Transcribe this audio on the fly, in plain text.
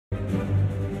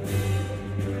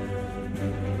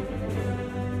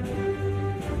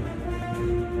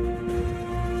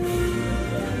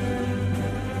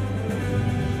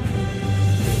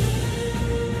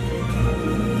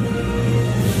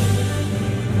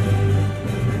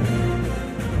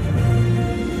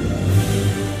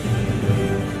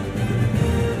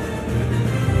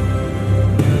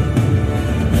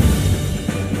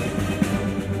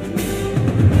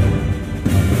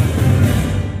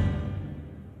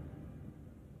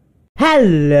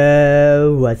Hello,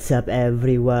 what's up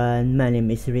everyone? My name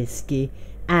is Rizky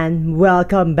and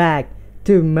welcome back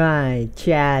to my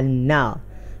channel.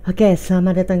 Oke,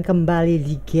 selamat datang kembali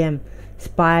di game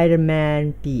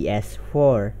Spider-Man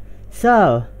PS4.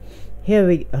 So, here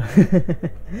we go.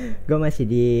 Gue masih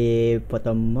di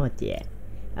foto mode ya.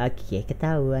 Oke,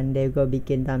 ketahuan deh gue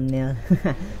bikin thumbnail.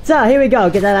 So, here we go.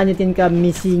 Kita lanjutin ke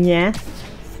misinya.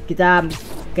 Kita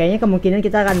kayaknya kemungkinan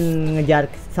kita akan ngejar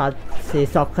si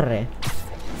soccer ya.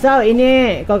 So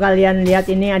ini kalau kalian lihat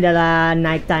ini adalah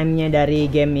night time-nya dari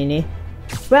game ini.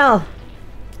 Well,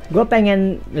 gue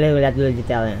pengen lihat dulu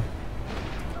detailnya.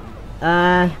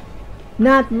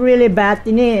 Not really bad.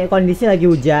 Ini kondisi lagi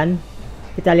hujan.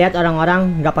 Kita lihat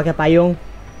orang-orang nggak pakai payung.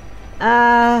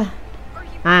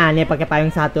 Ini pakai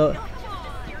payung satu.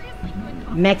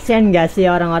 Make sense gak sih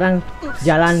orang-orang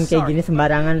jalan kayak gini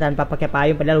sembarangan tanpa pakai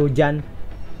payung padahal hujan.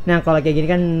 Nah kalau kayak gini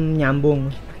kan nyambung.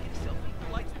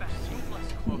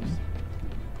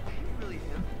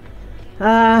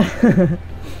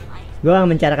 Gue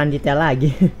mencarakan detail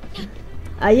lagi.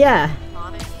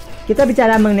 Kita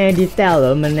bicara mengenai detail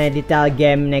loh, mengenai detail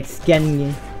game next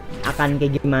gen akan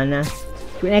kayak gimana.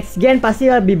 Next gen pasti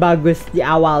lebih bagus di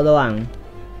awal doang,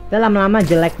 dan lama-lama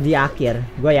jelek di akhir,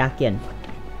 gue yakin.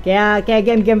 Kayak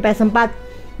game-game PS4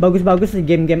 bagus-bagus di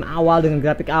game-game awal dengan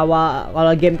grafik awal.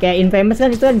 Kalau game kayak Infamous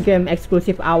kan itu kan game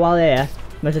eksklusif awal ya.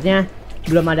 Maksudnya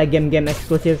belum ada game-game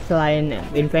eksklusif selain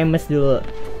Infamous dulu.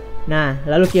 Nah,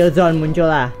 lalu Killzone muncul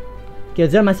lah.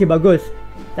 Killzone masih bagus.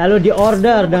 Lalu di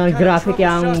Order dengan grafik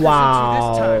yang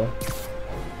wow.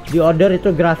 Di Order itu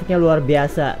grafiknya luar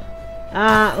biasa.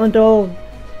 Untuk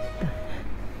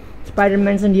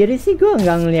Spider-Man sendiri sih gue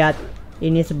nggak ngeliat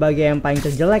ini sebagai yang paling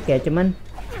terjelek ya. Cuman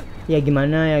ya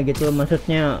gimana ya gitu,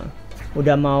 maksudnya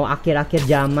udah mau akhir-akhir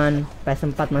zaman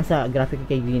PS4 masa grafiknya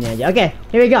kayak gini aja. Oke,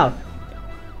 here we go.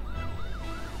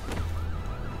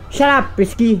 Shut up,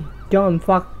 Rizky. Don't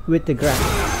fuck with the grass.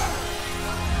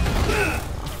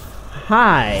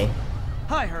 Hi.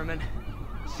 Hi, Herman.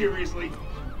 Seriously?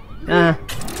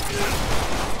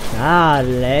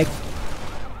 Alex.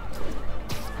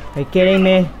 Are you kidding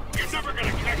me? You're never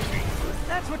gonna catch me.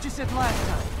 That's what you said last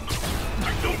time.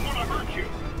 I don't want to hurt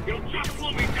you. You'll just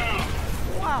slow me down.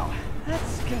 Wow,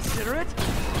 that's considerate.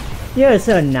 You're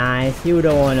so nice. You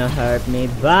don't want to hurt me,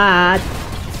 but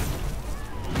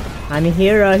I'm a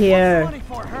hero here. What's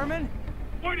for, Herman?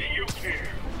 Why do you care?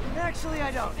 Actually,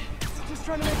 I don't. Just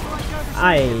trying to make the right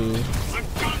conversation. I'm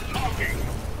done talking.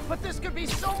 But this could be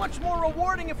so much more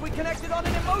rewarding if we connected on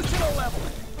an emotional level.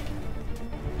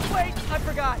 Wait, I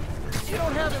forgot. You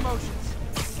don't have emotions.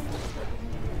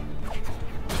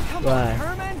 Come on,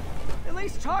 Herman. At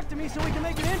least talk to me so we can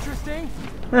make it interesting.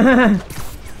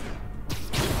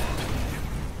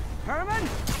 Herman?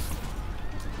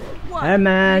 What?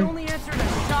 Herman. The only answer to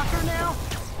shocker now?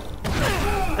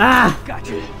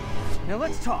 Gotcha. Now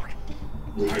let's talk.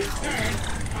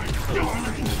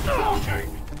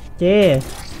 Jeez.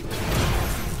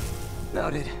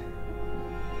 Noted.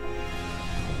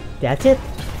 That's it?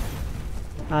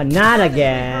 Oh, not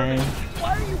again.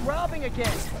 Why are you robbing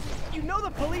again? You know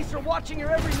the police are watching your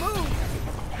every move.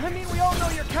 I mean, we all know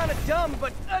you're kind of dumb,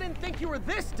 but I didn't think you were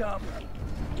this dumb.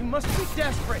 You must be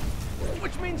desperate,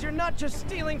 which means you're not just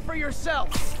stealing for yourself.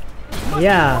 You must be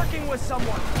working with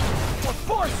someone, or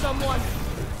for someone.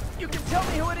 You can tell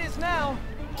me who it is now,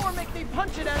 or make me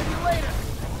punch it out of you later.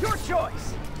 Your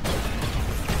choice.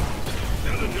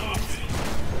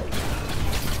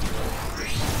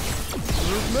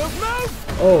 Move!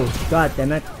 Oh, god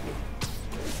damn it.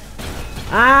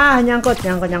 Nyangkut.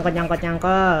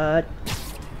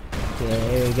 Okay,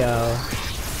 here we go.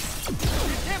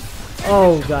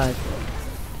 Oh god.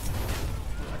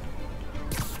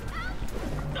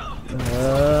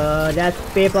 That's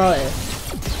people.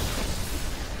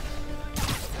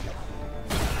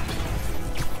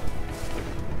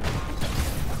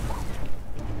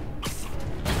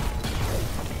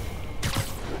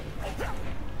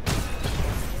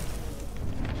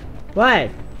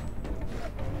 What?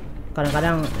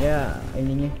 Kadang-kadang ya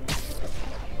ininya.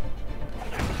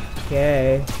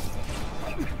 Okay.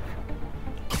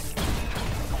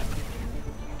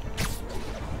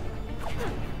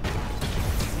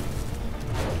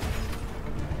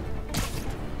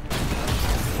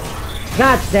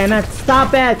 God damn it,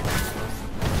 stop it!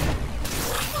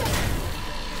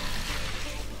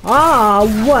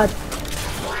 What?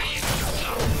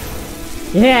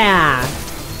 Yeah!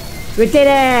 We did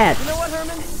it! You know what,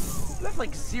 Herman? You have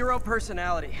like zero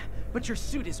personality, but your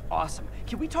suit is awesome.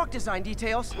 Can we talk design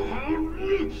details?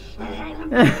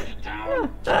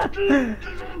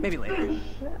 Maybe later.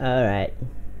 Alright.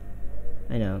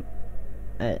 I know.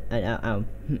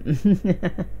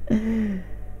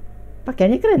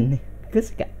 Pakaiannya keren nih, gue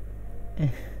suka.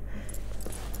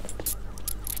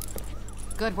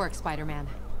 Good work, Spider-Man.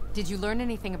 Did you learn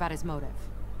anything about his motive?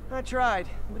 I tried,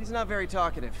 but he's not very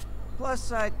talkative. Plus,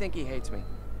 I think he hates me.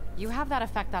 You have that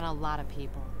effect on a lot of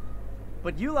people.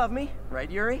 But you love me,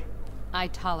 right, Yuri? I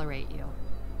tolerate you.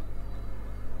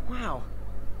 Wow.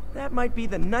 That might be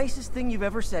the nicest thing you've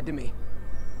ever said to me.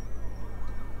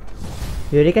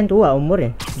 Yuri kan tua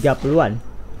umurnya, 30-an.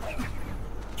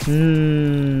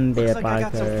 Peter Looks like I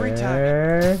got some free time.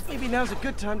 Parker. Maybe now's a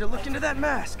good time to look into that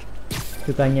mask.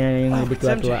 Sukanya yang Oh, lebih it's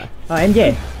tua-tua. MJ. Oh,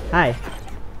 MJ. Hi.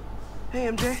 Hey,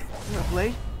 MJ. You up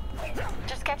late?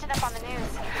 Just catching up on the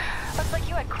news. Looks like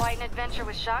you had quite an adventure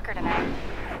with Shocker tonight.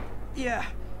 Yeah,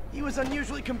 he was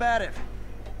unusually combative.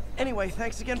 Anyway,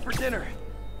 thanks again for dinner.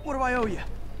 What do I owe you?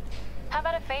 How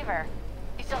about a favor?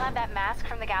 You still have that mask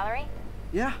from the gallery?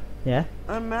 Yeah, Ya.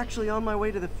 I'm actually on my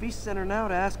way to the Feast Center now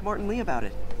to ask Martin Lee about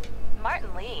it. Martin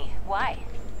Lee? Why?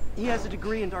 He has a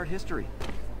degree in art history.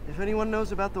 If anyone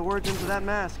knows about the origins of that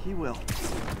mask, he will.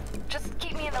 Just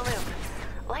keep me in the loop.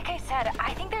 Like I said,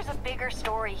 I think there's a bigger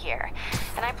story here,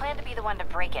 and I plan to be the one to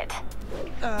break it.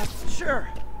 Sure.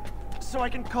 So I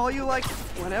can call you, like,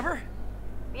 whenever?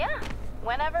 Yeah,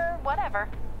 whenever, whatever.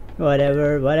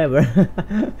 Whatever.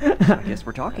 I guess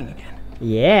we're talking again.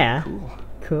 Yeah.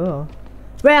 Cool.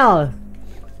 Well,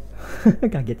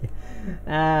 kaget ya.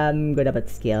 Gue dapat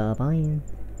skill point.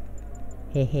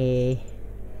 Hehe.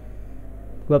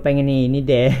 Gue pengen ini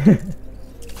deh.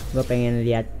 Gue pengen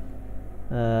lihat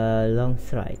long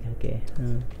strike. Oke.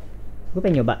 Gue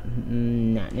pengen nyoba.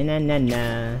 Nah.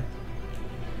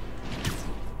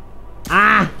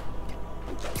 Ah.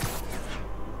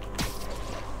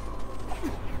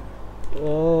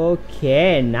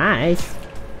 Oke, nice.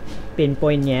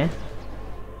 Pinpointnya.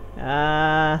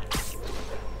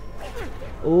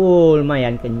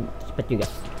 Lumayan cepet juga.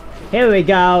 Here we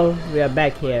go. We are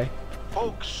back here.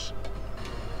 Folks.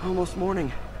 Almost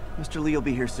morning. Mr. Lee will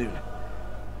be here soon.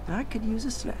 I could use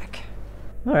a snack.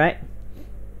 Alright.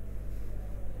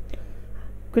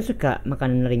 Gue suka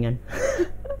makanan ringan.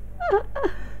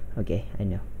 Okay, I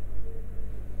know.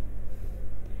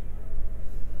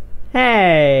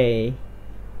 Hey,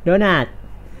 donat.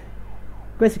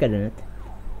 Gue suka donat.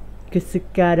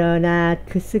 Kusuka donat,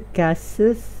 kusuka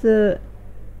susu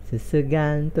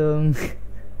gantung.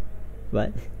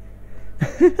 What?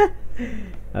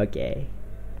 Okay.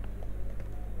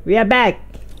 We are back.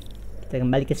 Kita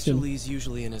kembali ke Mr. sini. Lee's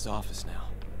usually in his office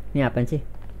now. Ini apaan sih?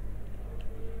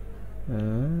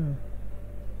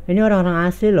 Ini orang-orang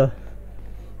asli loh.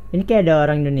 Ini kayak ada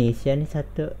orang Indonesia nih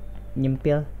satu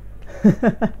nyempil.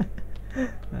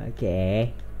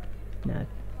 Okay. Nah.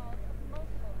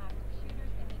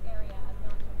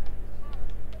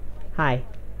 Hi.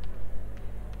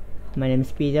 My name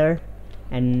is Peter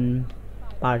and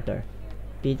Parker.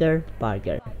 Peter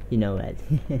Parker. You know what?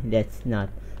 That's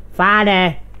not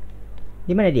funny.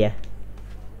 Di mana dia?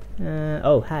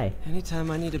 Oh, hi. Anytime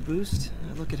I need a boost,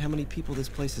 I look at how many people this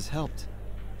place has helped.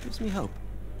 Gives me hope.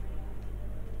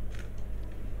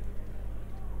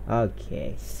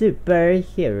 Okay,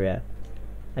 superhero.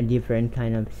 A different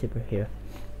kind of superhero.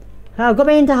 Gue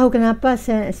pengen tahu kenapa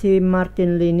si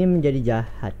Martin Lee ini menjadi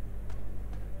jahat.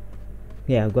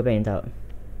 Ya, gue pengen tahu.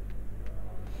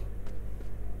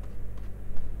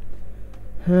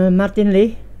 Martin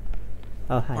Lee.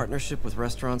 Oh, hi. Partnership with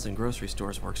restaurants and grocery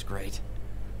stores works great.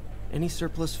 Any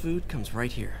surplus food comes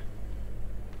right here.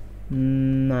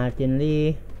 Martin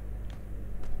Lee.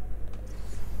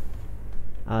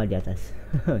 Oh, di atas.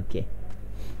 Oke.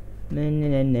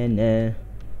 Martin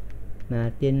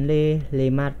Lee,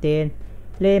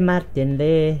 Martin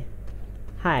Lee.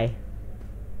 Hi.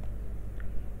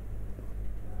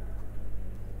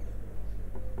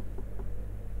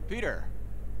 Peter,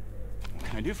 what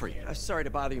can I do for you? Sorry to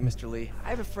bother you, Mr. Lee. I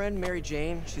have a friend, Mary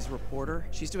Jane. She's a reporter.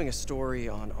 She's doing a story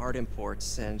on art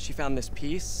imports, and she found this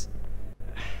piece.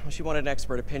 Well, she wanted an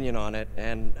expert opinion on it,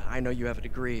 and I know you have a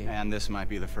degree. And this might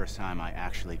be the first time I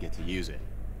actually get to use it.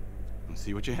 Let's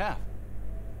see what you have.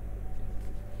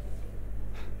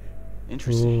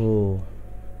 Interesting. Ooh.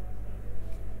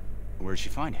 Where'd she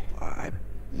find it? I'm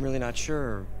really not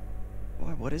sure.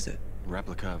 What is it?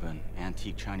 Replica of an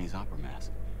antique Chinese opera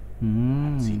mask. I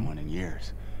haven't seen one in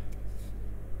years.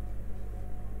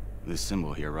 This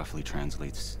symbol here roughly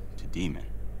translates to demon.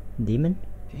 Demon?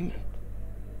 Demon.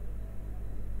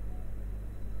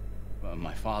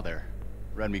 My father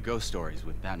read me ghost stories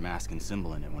with that mask and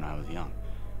symbol in it when I was young.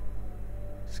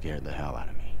 Scared the hell out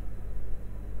of me.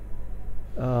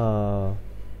 Oh.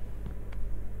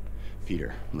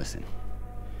 Peter, listen.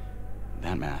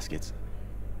 That mask,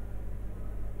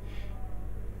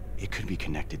 it could be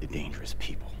connected to dangerous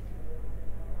people.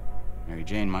 Mary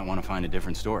Jane might want to find a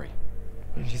different story.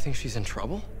 Do you think she's in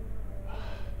trouble?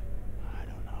 I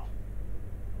don't know.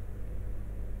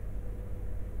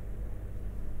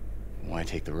 Why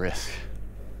take the risk?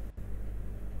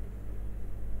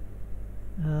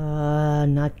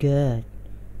 Not good.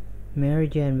 Mary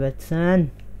Jane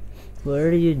Watson, what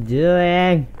are you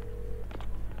doing?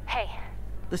 Hey,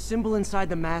 The symbol inside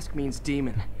the mask means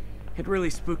demon. It really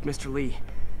spooked Mr. Lee.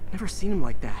 Never seen him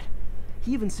like that.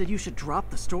 He even said you should drop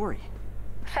the story.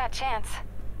 fat chance.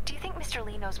 Do you think Mr.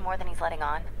 Lee knows more than he's letting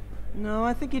on? No,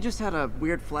 I think he just had a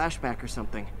weird flashback or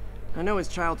something. I know his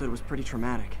childhood was pretty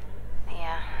traumatic.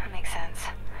 Yeah, that makes sense.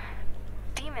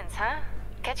 Demons, huh?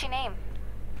 Catchy name.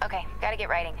 Okay, gotta get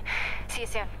writing. See you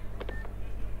soon.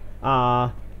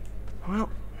 Ah, Well,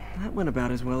 that went about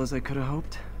as well as I could have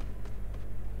hoped.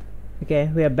 okay,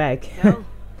 we are back. So,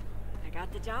 I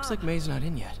got the job. Looks like May's not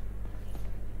in yet.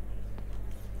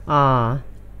 Ah,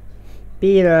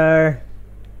 Peter.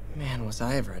 Man, was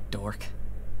I ever a dork.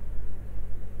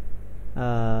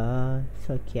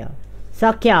 So cute.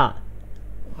 So cute.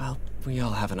 Well, we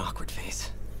all have an awkward phase.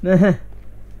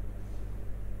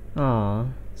 Aw,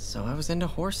 So I was into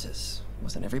horses.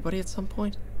 Wasn't everybody at some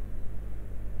point?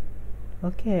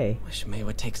 okay. Wish May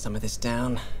would take some of this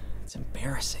down. It's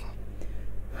embarrassing.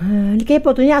 Ini kayak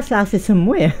fotonya asli-asli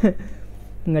semua ya.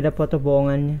 Nggak ada foto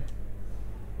bohongannya.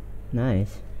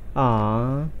 Nice.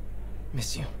 Aw,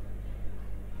 Miss you.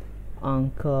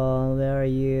 Uncle, where are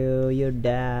you? You're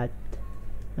dead.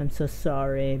 I'm so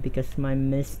sorry because my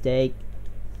mistake.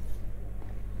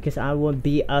 Because I won't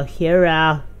be a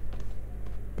hero.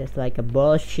 That's like a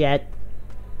bullshit.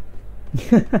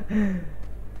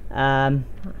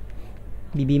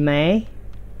 Bibi May.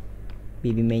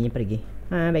 Bibi May-nya pergi.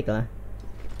 Baiklah.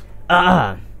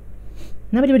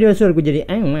 Kenapa tiba-tiba suaraku jadi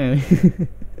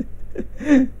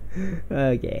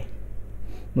Oke.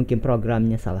 Mungkin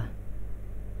programnya salah.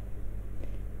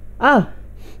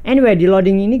 Anyway, di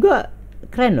loading ini gua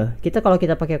keren loh. Kalau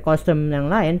kita pakai kostum yang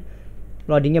lain,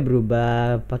 loadingnya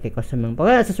berubah pakai kostum yang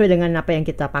pokoknya sesuai dengan apa yang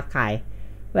kita pakai.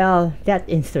 Well, that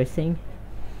interesting.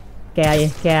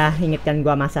 Kayak ingetkan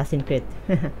gua sama Assassin's Creed.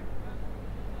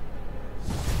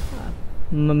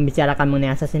 Membicarakan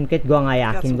mengenai Assassin's Creed, gua nggak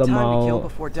yakin gua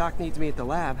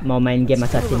mau main game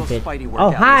Assassin's Creed.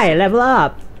 Oh, hi, level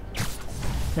up.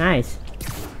 Nice.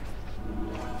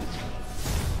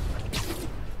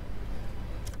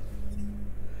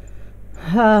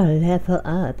 Level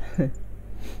up.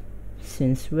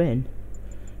 Since when?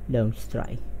 Don't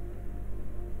strike.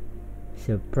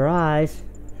 Surprise.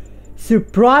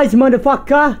 Surprise,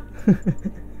 motherfucker.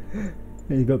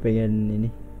 Gue pengen ini.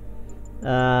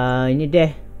 Ini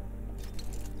deh.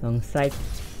 Long strike.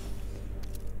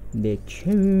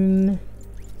 Bertemu.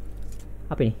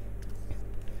 Apa ini?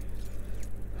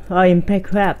 Oh,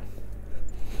 impact web.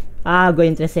 Gue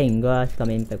interesting. Gue suka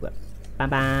main impact web.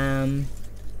 Pam.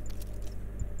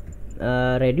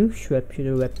 Reduce web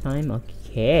shooter web time.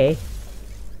 Okay.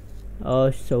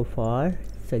 Oh, so far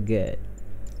so good.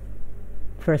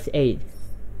 First aid.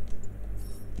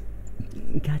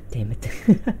 God damn it.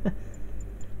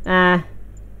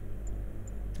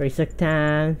 Research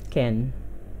time. Can.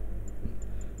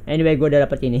 Anyway, gue udah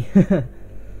dapet ini.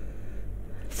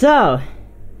 So.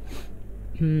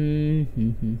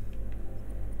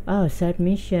 Oh, side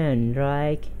mission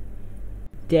right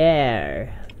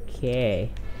there. Okay.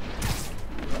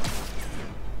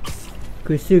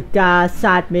 Kusuka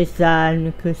side mission.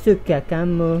 Kusuka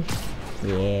kamu.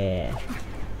 Yeah.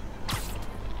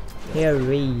 Here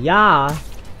we are.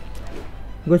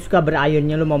 Gue suka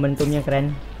berayunnya lu, momentumnya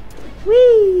keren.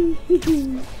 Wih.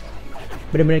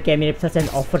 Bener-bener kayak mirip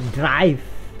Assassin's Overdrive.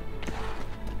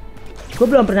 Gue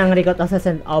belum pernah nge-record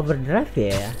Assassin's Overdrive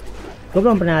ya. Gue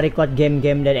belum pernah record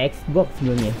game-game dari Xbox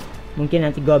sebelumnya. Mungkin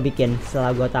nanti gue bikin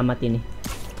setelah gue tamat ini.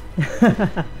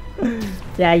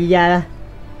 Ya.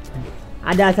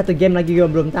 Ada satu game lagi gue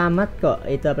belum tamat kok.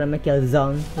 Itu apa namanya,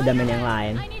 Killzone. Udah main yang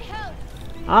lain.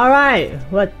 Alright,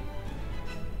 what?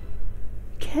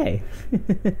 Okay.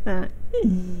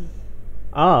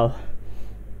 Oh,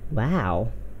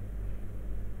 wow.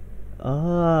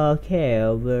 Oh, okay,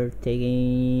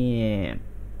 overtaking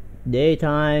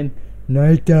daytime,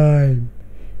 nighttime,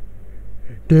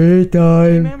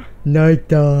 daytime, Hey, ma'am.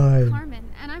 nighttime. Carmen,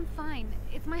 and I'm fine.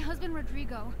 It's my husband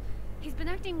Rodrigo. He's been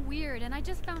acting weird, and I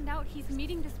just found out he's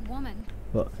meeting this woman.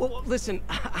 Well, listen,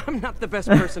 I'm not the best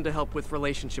person to help with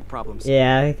relationship problems.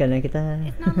 Ya, karena kita.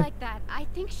 It's not like that. I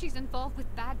think she's involved with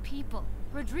bad people.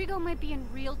 Rodrigo might be in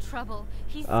real trouble.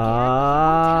 He's scared, but he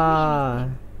won't tell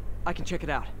me anything. I can check it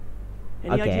out.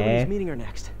 Any idea when Okay. he's meeting her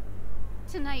next?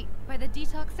 Tonight, by the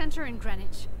detox center in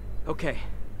Greenwich. Okay.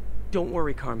 Don't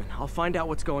worry, Carmen. I'll find out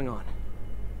what's going on.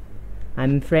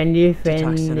 I'm friendly.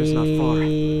 Carmen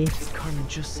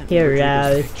just sent me Here,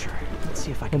 Rodrigo's picture. Let's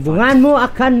see if I can find it. Hubunganmu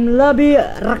akan lebih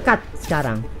rekat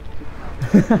sekarang.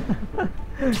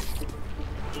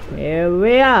 Here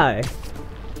we are.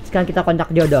 Sekarang kita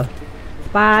kontak jodoh.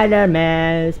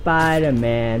 Spider-Man,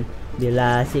 Spider-Man,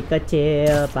 bila si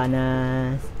kecil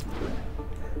panas.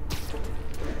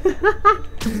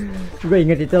 Gue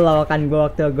inget itu lawakan gue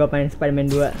waktu gue main Spider-Man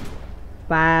 2.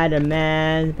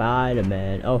 Spider-Man,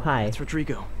 Spider-Man. Oh, hi. It's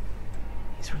Rodrigo.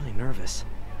 He's really nervous.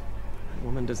 That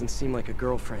woman doesn't seem like a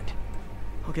girlfriend.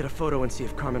 I'll get a photo and see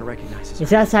if Carmen recognizes her.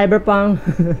 Is that Cyberpunk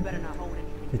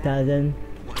 2000?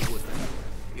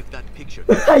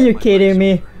 Are you kidding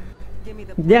me?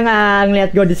 Dia nggak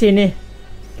ngeliat gue di sini.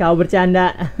 Kau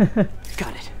bercanda.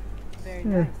 Got it. Very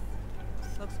nice.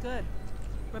 Looks good.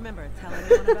 Remember, tell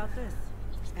anyone about this.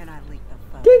 And I leaked the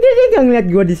photo. Dia nggak ngeliat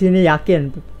gue di sini,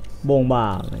 yakin. Bohong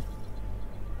banget.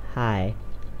 Hi.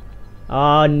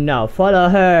 Oh no, follow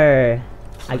her.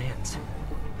 Plans.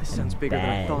 This sounds bigger than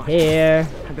I thought. Here.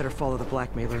 I better follow the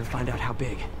blackmailer and find out how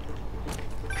big.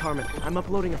 Carmen, I'm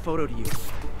uploading a photo to you.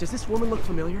 Does this woman look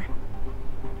familiar?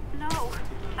 No,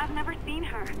 I've never seen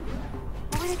her.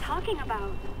 What are they talking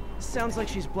about? Sounds like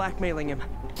she's blackmailing him.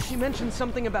 She mentioned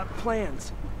something about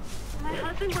plans. My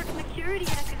husband works security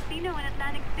at a casino in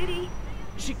Atlantic City.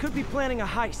 She could be planning a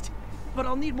heist, but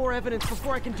I'll need more evidence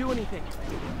before I can do anything.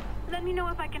 Let me know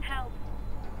if I can help.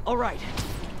 All right.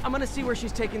 I'm gonna see where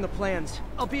she's taking the plans.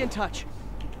 I'll be in touch.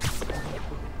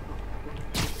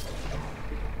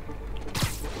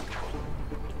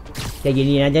 Kayak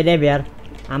gini aja deh biar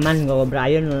aman kalau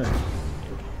berayun.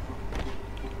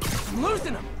 I'm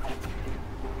losing him.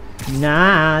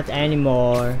 Not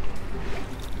anymore.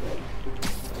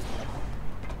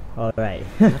 All right.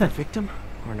 Another victim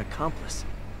or an accomplice?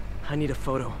 I need a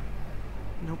photo.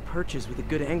 No perches with a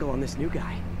good angle on this new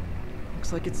guy. Looks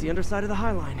like it's the underside of the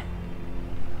High Line.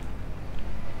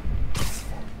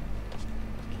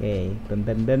 Okay. Bam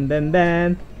bam bam bam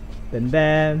bam. Bam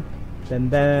bam.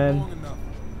 Bam bam.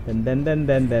 Bam bam bam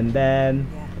bam bam bam.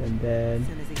 Bam bam. As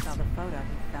soon as he saw the photo,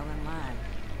 he fell in line.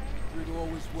 Riddle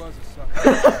always was a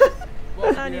sucker.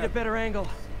 Well, I need a better angle.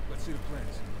 Let's see the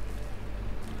plans.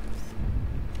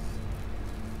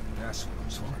 That's what I'm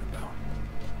talking about.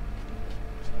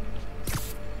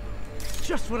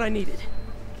 Just what I needed.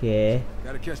 Okay.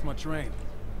 Gotta catch my train.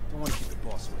 Don't want to keep the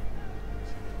boss waiting.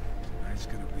 Tonight's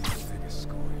gonna be the biggest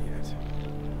score yet.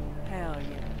 Hell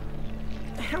yeah.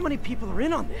 How many people are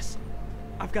in on this?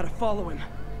 I've got to follow him.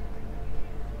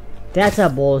 That's a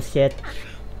bullshit.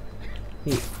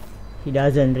 He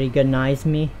doesn't recognize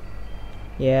me.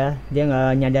 Yeah, dia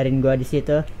nggak nyadarin gua di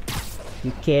situ. You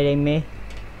kidding me?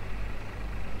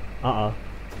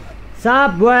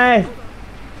 Subway.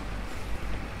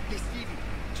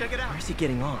 Where is he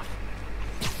getting off?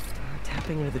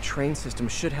 Tapping into the train system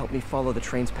should help me follow the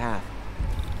train's path.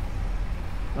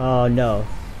 Oh no.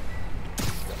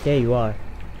 There you are.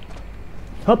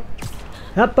 Hop.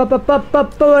 Hop, hop, hop, hop,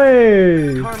 hop,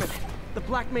 away. Carmen, the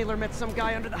blackmailer met some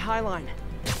guy under the High Line.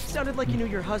 Sounded like you knew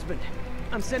your husband.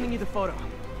 I'm sending you the photo.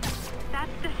 That's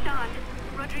Deshaun,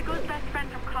 Rodrigo's best friend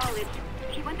from college.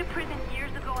 He went to prison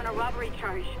years ago on a robbery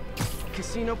charge.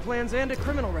 Casino plans and a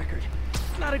criminal record.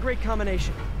 Not a great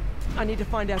combination. I need to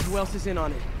find out who else is in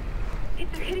on it. If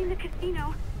they're hitting the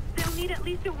casino, they'll need at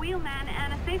least a wheelman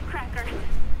and a safecracker.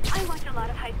 I watch a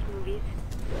lot of heist movies.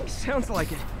 Sounds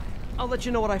like it. I'll let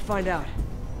you know what I find out.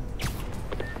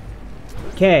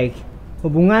 Okay,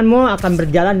 hubunganmu akan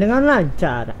berjalan dengan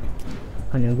lancar.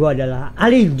 Karena gue adalah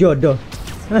ahli jodoh.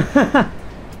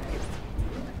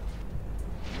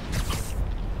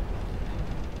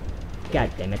 God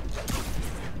damn it.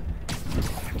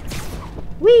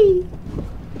 Wee.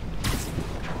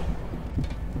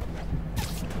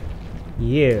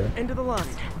 Yeah. End of the line.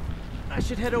 I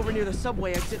should head over near the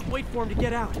subway exit. Wait for him to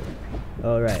get out.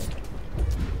 All right.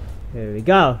 Here we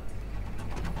go.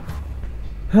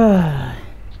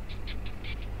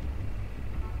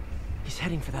 He's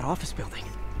heading for that office building.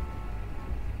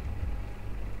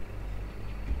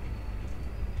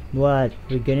 What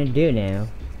we gonna do now?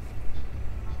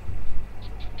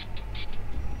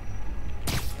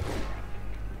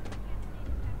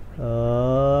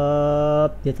 Oh,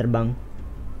 dia terbang.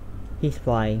 He's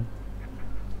flying.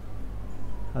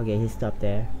 Okay, he stopped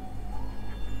there.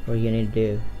 What are you gonna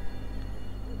do?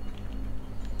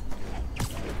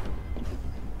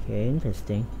 Okay,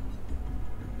 interesting.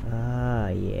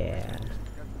 Ah, yeah.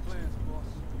 Got the plans, boss.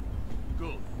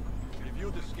 Good.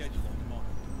 Review the schedule of tomorrow.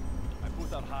 I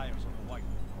put out hires on the white.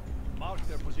 Mark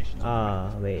their positions. Ah,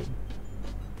 wait.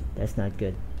 That's not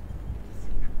good.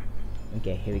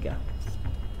 Okay, here we go.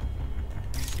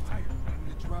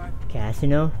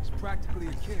 Casino. He's practically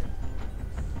a kid.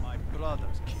 My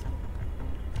brother's kid.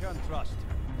 Can't trust him.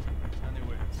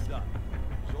 Anyway, it's done.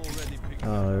 He's already picked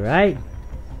up. Alright.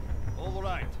 All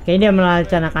right. Kayaknya dia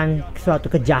merencanakan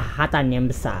suatu kejahatan yang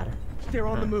besar. They're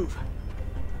on the move.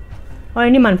 Oh,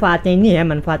 ini manfaatnya ini ya,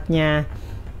 manfaatnya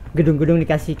gedung-gedung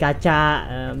dikasih kaca,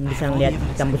 bisa ngeliat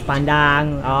tembus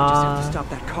pandang. Just have Oh. to stop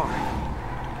that car.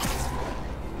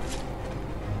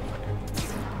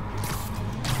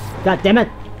 God damn it!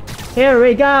 Here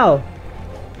we go!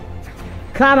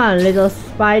 Come on, little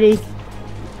Spidey!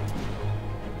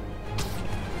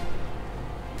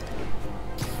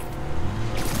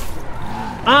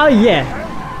 Oh yeah!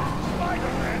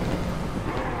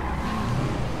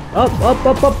 Up,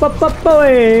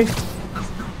 boy!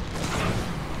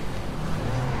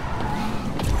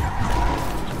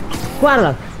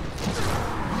 Guarda!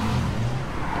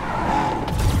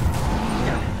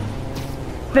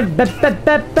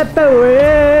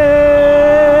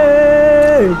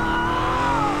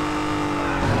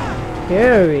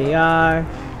 Here we are.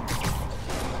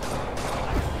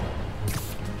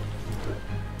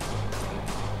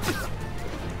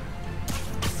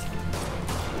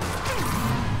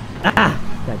 Ah,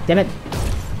 God damn it.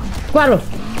 Guarda.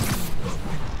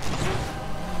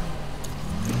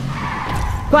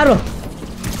 Guarda.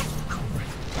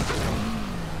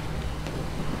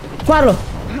 Guarda.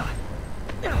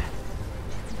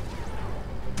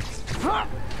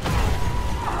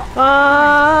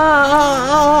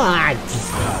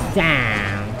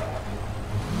 Damn.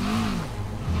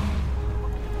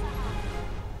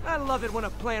 I love it when a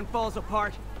plan falls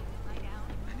apart.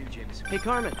 Hey,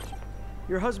 Carmen.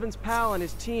 Your husband's pal and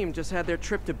his team just had their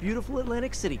trip to beautiful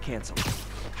Atlantic City canceled.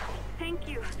 Thank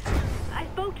you. I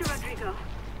spoke to Rodrigo.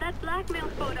 That blackmail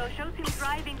photo shows him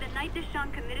driving the night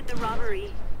Deshaun committed the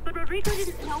robbery. But Rodrigo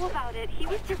didn't know about it. He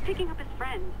was just picking up his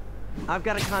friend. I've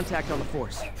got a contact on the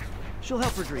force. She'll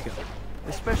help Rodrigo,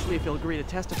 especially if he'll agree to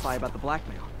testify about the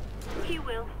blackmail. He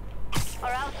will. Or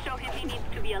I'll show him he needs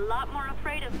to be a lot more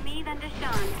afraid of me than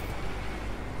Deshaun.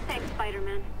 Thanks,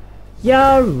 Spider-Man.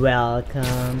 You're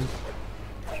welcome.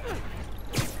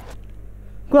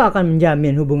 Gua akan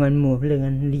menjamin hubunganmu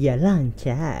dengan dia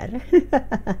lancar.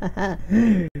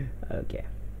 Okay.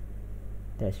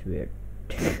 That's weird.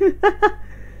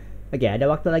 Oke, ada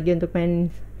waktu lagi untuk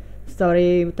main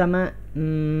story utama.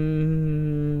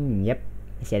 Yep,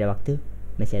 masih ada waktu.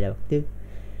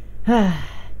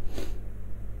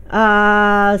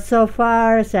 So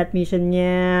far set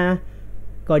missionnya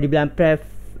kalau dibilang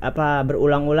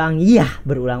berulang-ulang, iya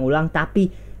berulang-ulang,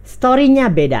 tapi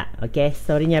storynya beda. Oke,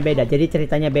 storynya beda, jadi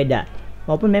ceritanya beda.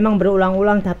 Walaupun memang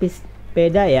berulang-ulang tapi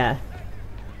beda ya.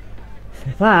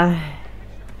 So far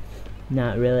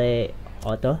not really.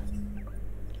 Auto.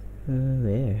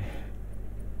 Where?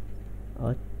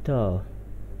 Auto.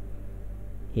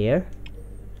 Here?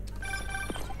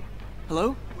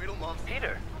 Hello?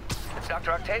 Peter, it's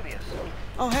Dr. Octavius.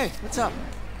 Oh, hey, what's up?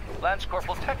 Lance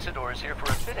Corporal Texador is here for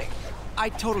a fitting. I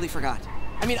totally forgot.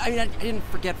 I didn't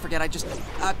forget.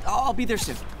 I'll be there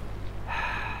soon.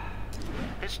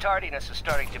 His tardiness is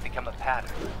starting to become a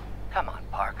pattern. Come on,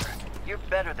 Parker. You're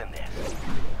better than this.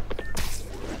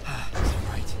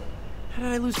 Right. How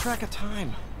did I lose track of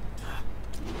time?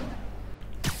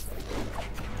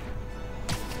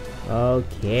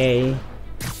 Okay.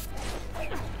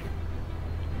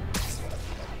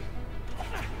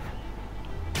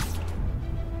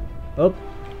 Up.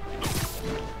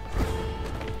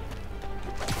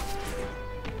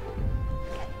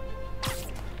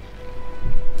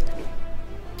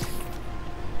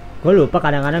 Gue lupa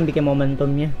kadang-kadang bikin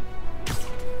momentumnya.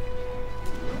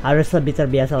 Harus lebih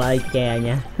terbiasa lagi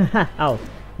kayaknya. Oh,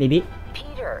 Bibi.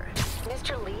 Peter,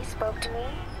 Mr. Lee spoke to me.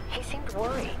 He seemed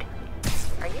worried.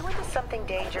 Are you into something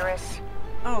dangerous?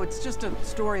 Oh, it's just a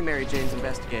story Mary Jane's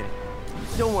investigating.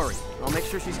 Don't worry, I'll make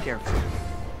sure she's careful.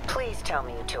 Please tell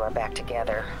me you two are back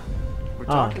together. We're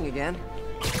talking again.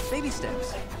 Baby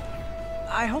steps.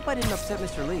 I hope I didn't upset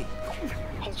Mr. Lee.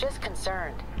 He's just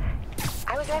concerned.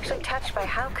 I was actually touched by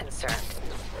how concerned.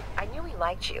 I knew he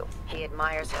liked you. He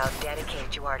admires how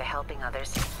dedicated you are to helping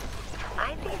others.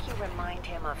 I think you remind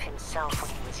him of himself when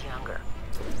he was younger.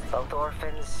 Both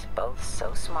orphans, both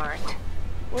so smart.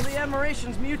 Well, the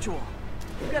admiration's mutual.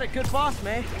 You got a good boss,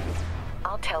 May.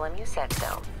 I'll tell him you said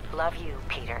so. Love you,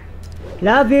 Peter.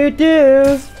 Love you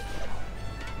too.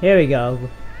 Here we go.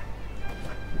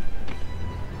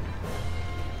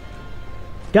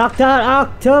 Dr.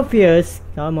 Octavius,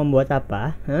 kau membuat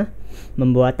apa?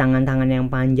 Membuat tangan-tangan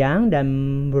yang panjang dan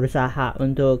berusaha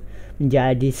untuk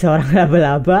menjadi seorang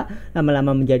laba-laba,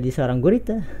 lama-lama menjadi seorang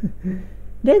gurita.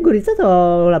 Dia gurita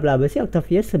atau laba-laba sih?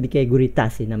 Octavius lebih kayak gurita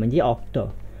sih, namanya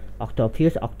Okto.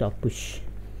 Octavius, octopus.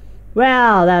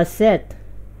 Well, that's it.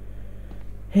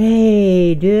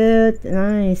 Hey, dude,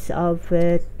 nice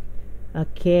outfit.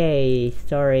 Okay,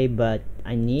 sorry, but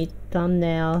I need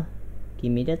thumbnail. Give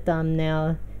me the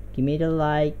thumbnail. Give me the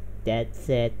like. That's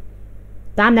it.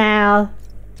 Thumbnail.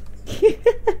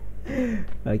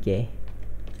 Okay.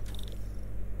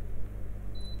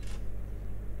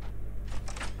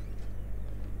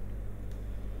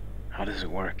 How does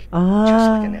it work? Ah. Just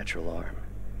like a natural arm.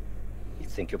 You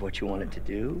think of what you want it to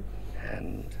do,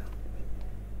 and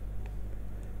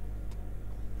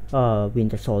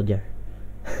Winter Soldier.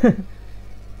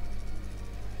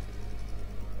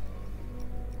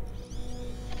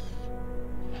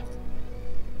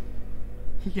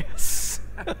 Yes.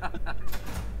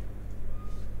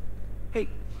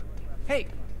 Hey,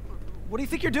 what do you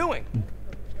think you're doing?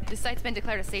 This site's been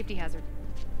declared a safety hazard.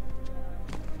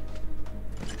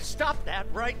 stop that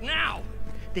right now!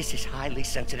 This is highly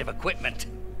sensitive equipment.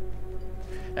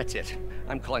 That's it.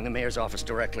 I'm calling the mayor's office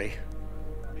directly.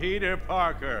 Peter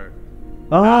Parker.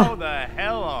 Ah. How the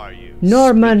hell are you?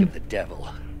 Norman. Speak of the devil.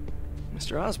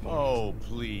 Mr. Osborn. Oh,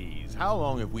 please. How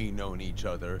long have we known each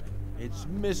other? It's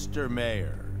Mr.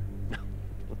 Mayor.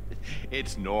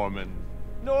 It's Norman.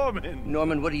 Norman!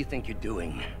 Norman, what do you think you're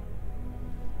doing?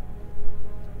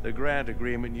 The grant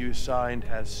agreement you signed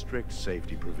has strict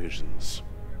safety provisions.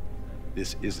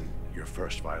 This isn't your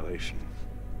first violation.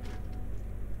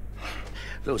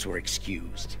 Those were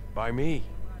excused. By me.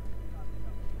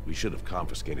 We should have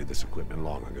confiscated this equipment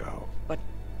long ago.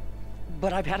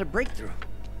 But I've had a breakthrough.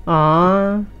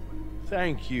 Ah.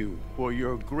 Thank you for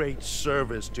your great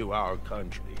service to our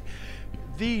country.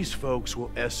 These folks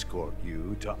will escort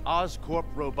you to Oscorp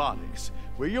Robotics,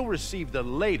 where you'll receive the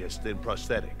latest in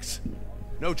prosthetics.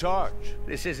 No charge.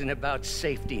 This isn't about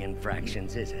safety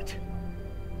infractions, is it?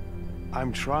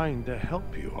 I'm trying to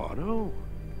help you, Otto.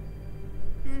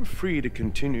 You're free to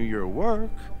continue your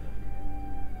work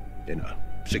in a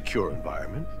secure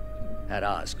environment. At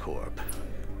Oscorp.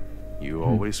 You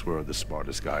always were the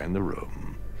smartest guy in the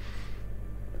room.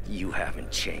 You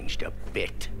haven't changed a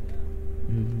bit.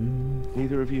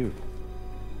 Neither of you.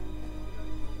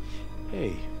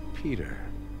 Hey, Peter.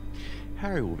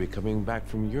 Harry will be coming back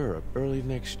from Europe early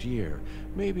next year.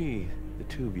 Maybe the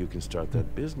two of you can start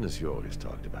that business you always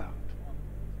talked about.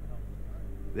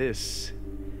 This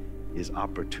is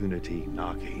opportunity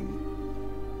knocking.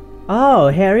 Oh,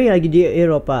 Harry lagi di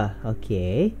Eropa.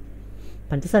 Oke.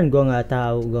 Pantesan gua nggak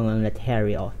tahu, gua nggak ngeliat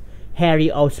Harry. Oh,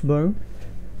 Harry Osborn.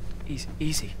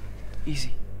 Easy.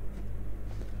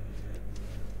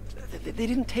 They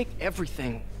didn't take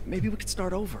everything. Maybe we could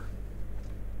start over.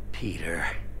 Peter.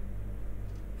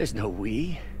 There's no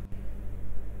we.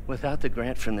 Without the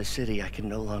grant from the city, I can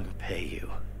no longer pay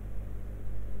you.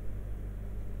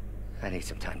 I need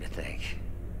some time to think.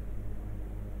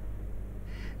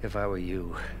 If I were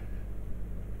you,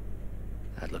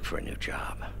 I'd look for a new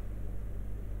job.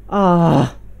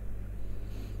 Ah.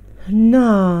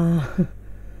 No.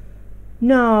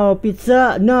 No,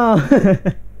 pizza. No.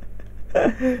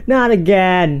 Not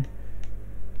again.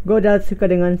 Gue udah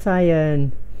suka dengan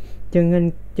Sayan.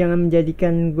 Jangan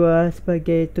menjadikan gue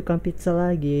sebagai tukang pizza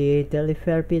lagi.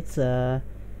 Deliver pizza.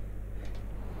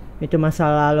 Itu masa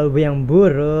lalu yang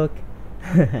buruk.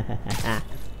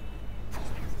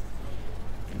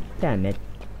 Damn it.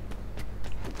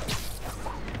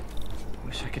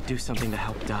 Wish I could do something to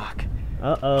help Doc.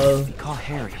 Uh-oh. Call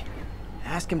Harry.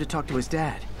 Ask him to talk to his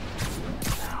dad.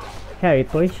 Harry,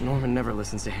 please. Norman never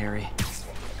listens to Harry.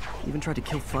 He even tried to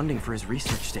kill funding for his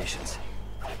research stations.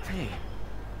 Hey,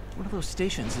 one of those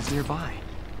stations is nearby.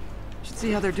 Should see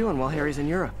how they're doing while Harry's in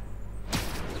Europe.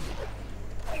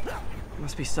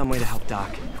 Must be some way to help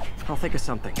Doc. I'll think of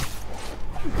something.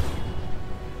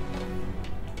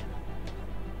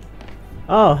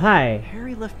 Oh, hi.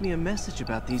 Harry left me a message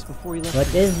about these before he left. What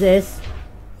is this?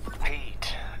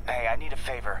 Pete, hey, I need a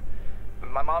favor.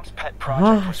 My mom's pet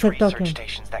project was research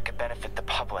stations that could benefit the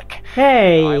public.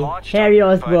 Hey, Harry them,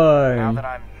 Osborn. Now that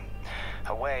I'm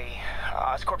away,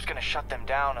 Oscorp's gonna shut them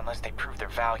down unless they prove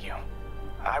their value.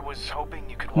 I was hoping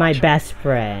you could watch My them. best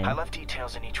friend. I left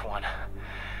details in each one.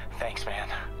 Thanks, man.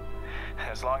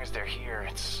 As long as they're here,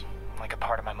 it's like a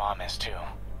part of my mom is too.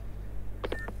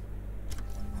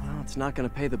 Well, it's not gonna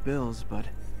pay the bills, but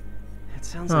it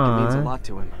sounds like it means a lot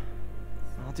to him.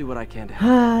 I'll do what I can to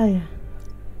help. Hai.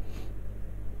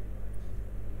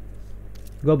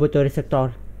 Gue butuh reset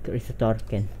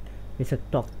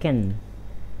token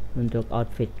untuk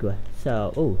outfit gue.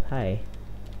 So, oh, hi.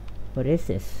 What is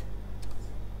this?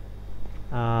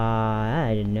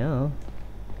 I don't know.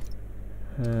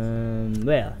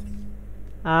 Well,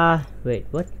 wait,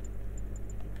 what?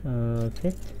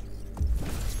 Fit.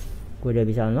 Gue udah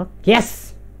bisa unlock.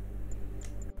 Yes!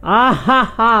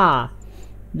 Ahaha!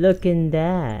 Look in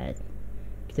that.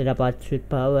 Kita dapat suit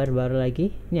power baru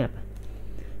lagi. Ini apa?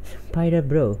 Spider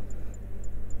bro.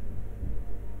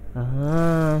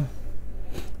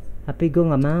 Tapi gue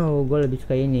nggak mau. Gue lebih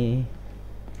suka ini.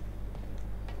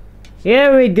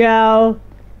 Here we go.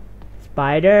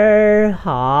 Spider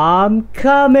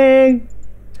homecoming.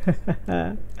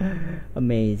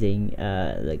 Amazing.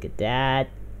 Look at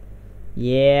that.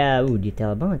 Yeah,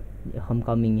 detail banget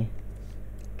homecomingnya.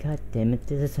 God damn it,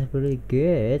 this is really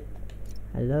good.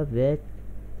 I love it.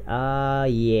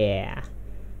 Yeah.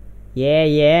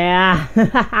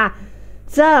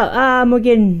 So,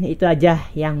 mungkin itu aja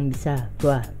yang bisa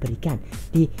gua berikan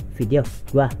di video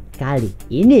gua kali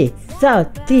ini. So,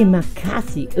 terima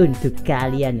kasih untuk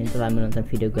kalian yang telah menonton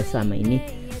video gua selama ini.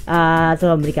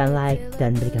 Tolong berikan like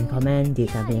dan berikan komen di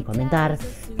samping komentar.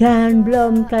 Dan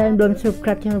kalian belum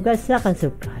subscribe channel gue, silahkan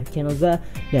subscribe channel gue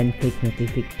dan klik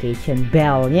notification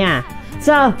bell-nya.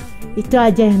 So, itu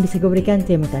aja yang bisa gue berikan.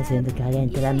 Terima kasih untuk kalian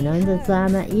yang telah menonton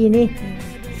selama ini.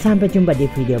 Sampai jumpa di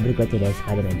video berikutnya dari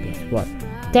Spider-Man PS4.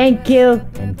 Thank you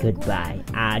and goodbye.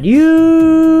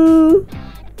 Adieu.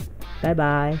 Bye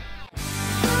bye.